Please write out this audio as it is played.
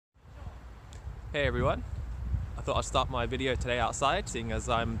Hey everyone, I thought I'd start my video today outside, seeing as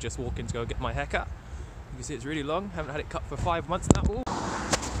I'm just walking to go get my haircut. You can see it's really long, haven't had it cut for 5 months now. Ooh.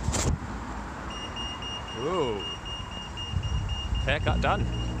 Ooh. Haircut done.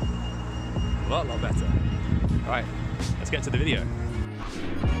 A lot better. Alright, let's get to the video.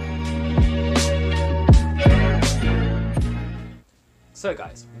 So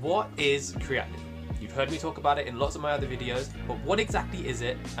guys, what is creatinine? You've heard me talk about it in lots of my other videos, but what exactly is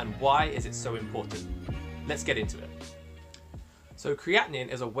it and why is it so important? Let's get into it. So creatinine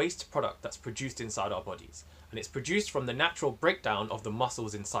is a waste product that's produced inside our bodies, and it's produced from the natural breakdown of the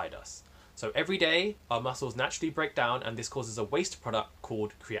muscles inside us. So every day our muscles naturally break down, and this causes a waste product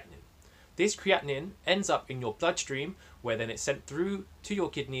called creatinine. This creatinine ends up in your bloodstream, where then it's sent through to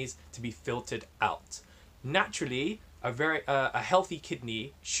your kidneys to be filtered out. Naturally, a healthy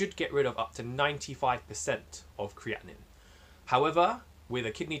kidney should get rid of up to 95% of creatinine. However, with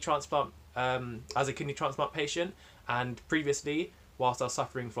a kidney transplant, as a kidney transplant patient, and previously, whilst I was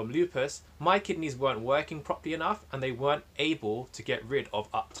suffering from lupus, my kidneys weren't working properly enough, and they weren't able to get rid of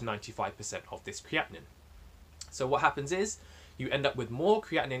up to 95% of this creatinine. So what happens is, you end up with more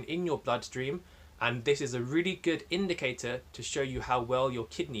creatinine in your bloodstream, and this is a really good indicator to show you how well your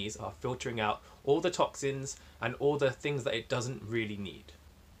kidneys are filtering out all the toxins and all the things that it doesn't really need.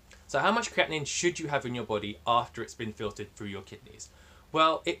 So how much creatinine should you have in your body after it's been filtered through your kidneys?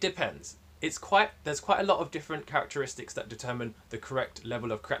 Well, it depends. There's quite a lot of different characteristics that determine the correct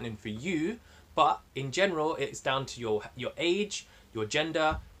level of creatinine for you, but in general it's down to your age, your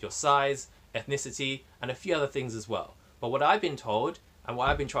gender, your size, ethnicity, and a few other things as well. But what I've been told, and what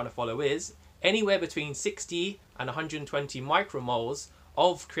I've been trying to follow, is anywhere between 60 and 120 micromoles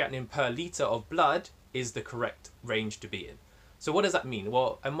of creatinine per litre of blood is the correct range to be in. So what does that mean?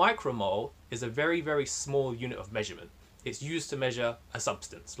 Well, a micromole is a very, very small unit of measurement. It's used to measure a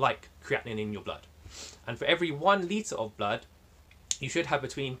substance, like creatinine in your blood. And for every 1 litre of blood, you should have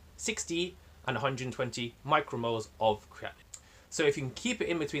between 60 and 120 micromoles of creatinine. So if you can keep it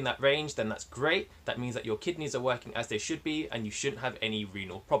in between that range, then that's great. That means that your kidneys are working as they should be, and you shouldn't have any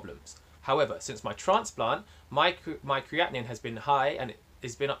renal problems. However, since my transplant, my creatinine has been high, and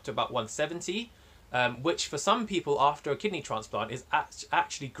it's been up to about 170, which for some people after a kidney transplant is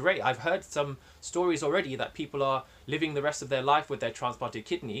actually great. I've heard some stories already that people are living the rest of their life with their transplanted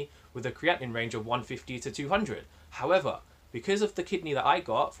kidney with a creatinine range of 150 to 200. However, because of the kidney that I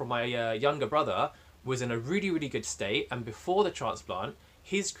got from my younger brother was in a really, really good state, and before the transplant,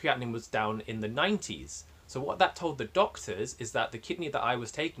 his creatinine was down in the 90s. So what that told the doctors is that the kidney that I was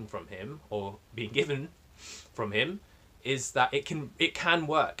taking from him, or being given from him, is that it can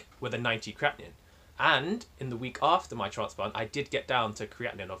work with a 90 creatinine. And in the week after my transplant, I did get down to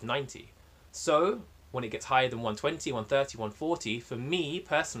creatinine of 90. So when it gets higher than 120, 130, 140, for me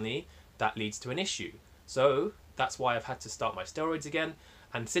personally, that leads to an issue. So that's why I've had to start my steroids again.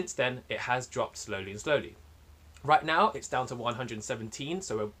 And since then, it has dropped slowly and slowly. Right now, it's down to 117,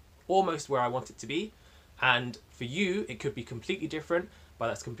 so we're almost where I want it to be. And for you, it could be completely different, but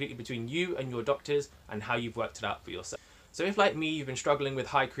that's completely between you and your doctors and how you've worked it out for yourself. So if, like me, you've been struggling with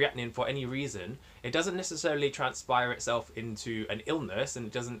high creatinine for any reason, it doesn't necessarily transpire itself into an illness, and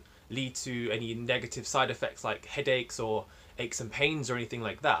it doesn't lead to any negative side effects like headaches or aches and pains or anything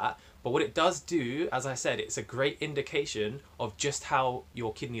like that. But what it does do, as I said, it's a great indication of just how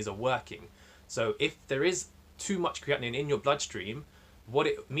your kidneys are working. So if there is too much creatinine in your bloodstream, what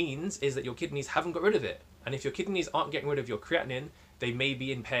it means is that your kidneys haven't got rid of it. And if your kidneys aren't getting rid of your creatinine, they may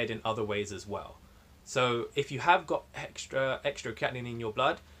be impaired in other ways as well. So if you have got extra creatinine in your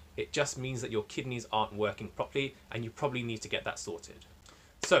blood, it just means that your kidneys aren't working properly, and you probably need to get that sorted.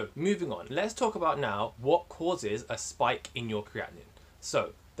 So moving on, let's talk about now what causes a spike in your creatinine.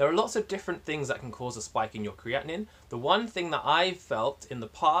 So there are lots of different things that can cause a spike in your creatinine. The one thing that I've felt in the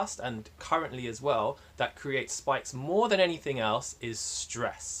past and currently as well that creates spikes more than anything else is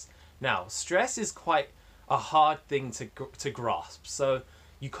stress. Now, stress is quite a hard thing to grasp. So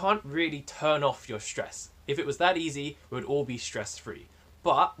you can't really turn off your stress. If it was that easy, we would all be stress-free.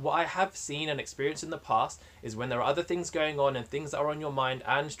 But what I have seen and experienced in the past is when there are other things going on and things that are on your mind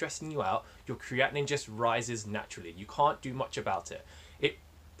and stressing you out, your creatinine just rises naturally. You can't do much about it. It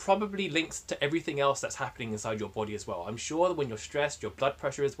probably links to everything else that's happening inside your body as well. I'm sure that when you're stressed, your blood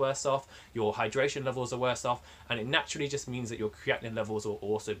pressure is worse off, your hydration levels are worse off, and it naturally just means that your creatinine levels will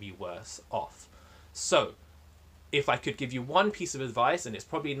also be worse off. So if I could give you one piece of advice, and it's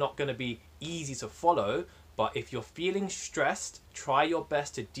probably not going to be easy to follow, but if you're feeling stressed, try your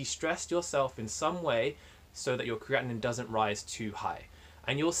best to de-stress yourself in some way so that your creatinine doesn't rise too high.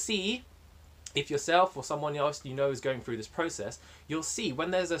 And you'll see if yourself or someone else you know is going through this process, you'll see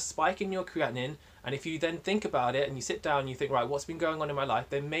when there's a spike in your creatinine, and if you then think about it and you sit down and you think, right, what's been going on in my life,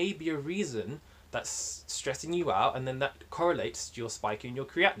 there may be a reason that's stressing you out, and then that correlates to your spike in your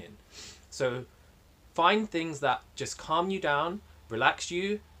creatinine. So find things that just calm you down, relax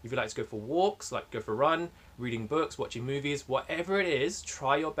you. If you like to go for walks, like go for a run, reading books, watching movies, whatever it is,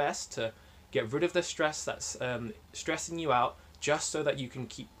 try your best to get rid of the stress that's stressing you out, just so that you can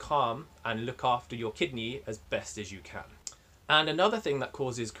keep calm and look after your kidney as best as you can. And another thing that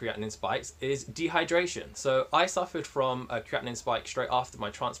causes creatinine spikes is dehydration. So I suffered from a creatinine spike straight after my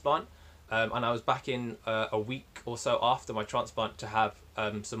transplant, and I was back in a week or so after my transplant to have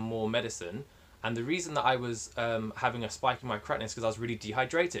some more medicine. And the reason that I was having a spike in my creatinine is because I was really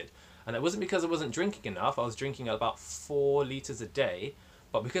dehydrated. And it wasn't because I wasn't drinking enough. I was drinking about 4 liters a day,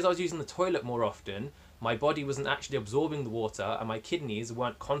 but because I was using the toilet more often, my body wasn't actually absorbing the water, and my kidneys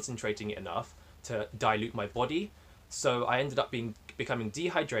weren't concentrating it enough to dilute my body. So I ended up becoming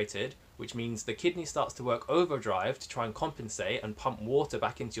dehydrated, which means the kidney starts to work overdrive to try and compensate and pump water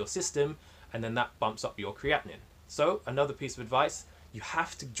back into your system, and then that bumps up your creatinine. So another piece of advice, you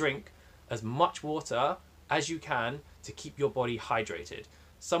have to drink as much water as you can to keep your body hydrated.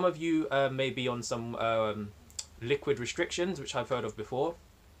 Some of you may be on some liquid restrictions, which I've heard of before.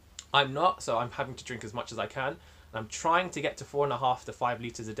 I'm not, so I'm having to drink as much as I can. And I'm trying to get to 4.5 to 5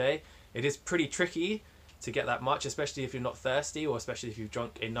 liters a day. It is pretty tricky to get that much, especially if you're not thirsty, or especially if you've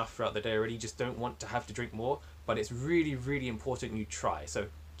drunk enough throughout the day already. You just don't want to have to drink more, but it's really, really important you try. So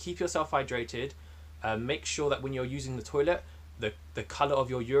keep yourself hydrated. Make sure that when you're using the toilet, the color of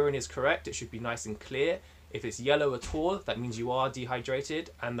your urine is correct. It should be nice and clear. If it's yellow at all, that means you are dehydrated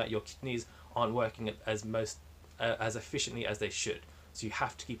and that your kidneys aren't working as efficiently as they should. So you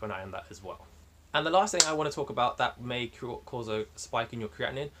have to keep an eye on that as well. And the last thing I want to talk about that may cause a spike in your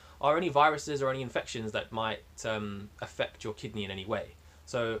creatinine are any viruses or any infections that might affect your kidney in any way.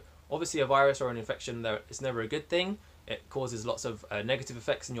 So obviously a virus or an infection, it's never a good thing. It causes lots of negative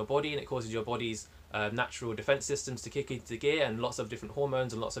effects in your body, and it causes your body's natural defense systems to kick into gear, and lots of different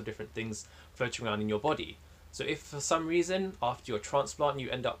hormones and lots of different things floating around in your body. So if for some reason after your transplant you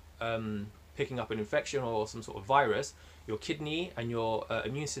end up picking up an infection or some sort of virus, your kidney and your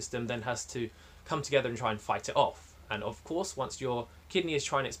immune system then has to come together and try and fight it off. And of course, once your kidney is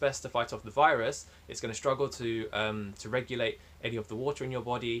trying its best to fight off the virus, it's going to struggle to regulate any of the water in your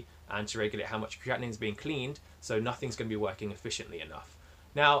body and to regulate how much creatinine is being cleaned, so nothing's going to be working efficiently enough.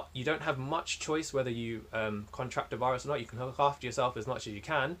 Now, you don't have much choice whether you contract a virus or not. You can look after yourself as much as you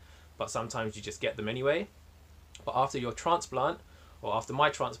can, but sometimes you just get them anyway. But after your transplant, or after my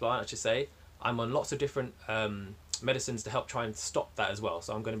transplant, I should say, I'm on lots of different medicines to help try and stop that as well.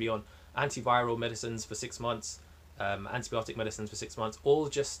 So I'm going to be on antiviral medicines for 6 months, antibiotic medicines for 6 months, all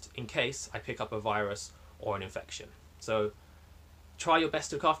just in case I pick up a virus or an infection. So try your best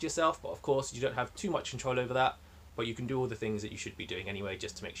to look after yourself, but of course you don't have too much control over that, but you can do all the things that you should be doing anyway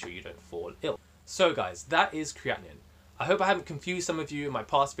just to make sure you don't fall ill. So guys, that is creatinine. I hope I haven't confused some of you in my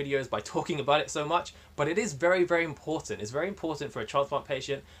past videos by talking about it so much, but it is very, very important. It's very important for a transplant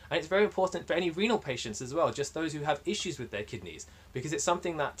patient, and it's very important for any renal patients as well, just those who have issues with their kidneys, because it's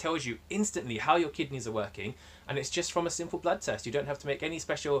something that tells you instantly how your kidneys are working, and it's just from a simple blood test. You don't have to make any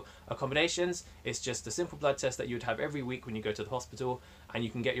special accommodations. It's just a simple blood test that you would have every week when you go to the hospital, and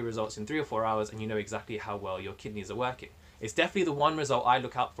you can get your results in 3 or 4 hours, and you know exactly how well your kidneys are working. It's definitely the one result I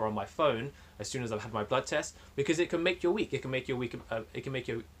look out for on my phone as soon as I've had my blood test, because it can make your week. It can make your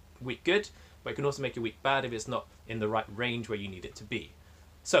week good, but it can also make your week bad if it's not in the right range where you need it to be.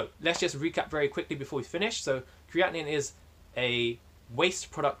 So let's just recap very quickly before we finish. So creatinine is a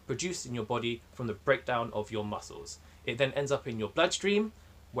waste product produced in your body from the breakdown of your muscles. It then ends up in your bloodstream,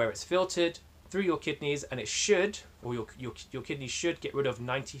 where it's filtered through your kidneys, and it should, or your kidneys should get rid of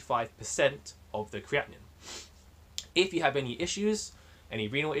 95% of the creatinine. If you have any issues, any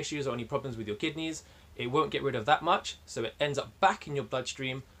renal issues or any problems with your kidneys, it won't get rid of that much, so it ends up back in your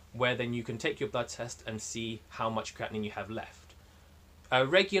bloodstream, where then you can take your blood test and see how much creatinine you have left. A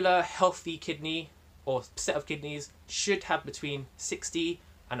regular healthy kidney or set of kidneys should have between 60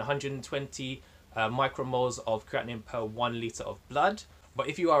 and 120 micromoles of creatinine per 1 liter of blood. But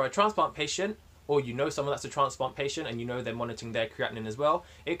if you are a transplant patient, or you know someone that's a transplant patient and you know they're monitoring their creatinine as well,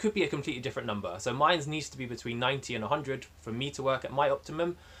 it could be a completely different number. So mine needs to be between 90 and 100 for me to work at my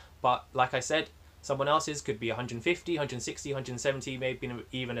optimum. But like I said, someone else's could be 150, 160, 170, maybe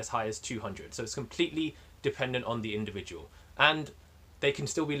even as high as 200. So it's completely dependent on the individual. And they can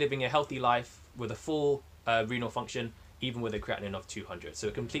still be living a healthy life with a full renal function, even with a creatinine of 200. So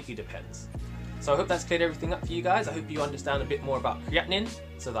it completely depends. So I hope that's cleared everything up for you guys. I hope you understand a bit more about creatinine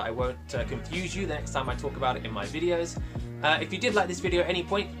so that I won't confuse you the next time I talk about it in my videos. If you did like this video at any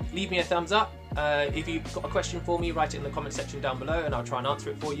point, leave me a thumbs up. If you've got a question for me, write it in the comment section down below and I'll try and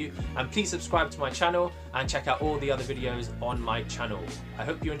answer it for you. And please subscribe to my channel and check out all the other videos on my channel. I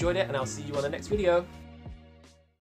hope you enjoyed it and I'll see you on the next video.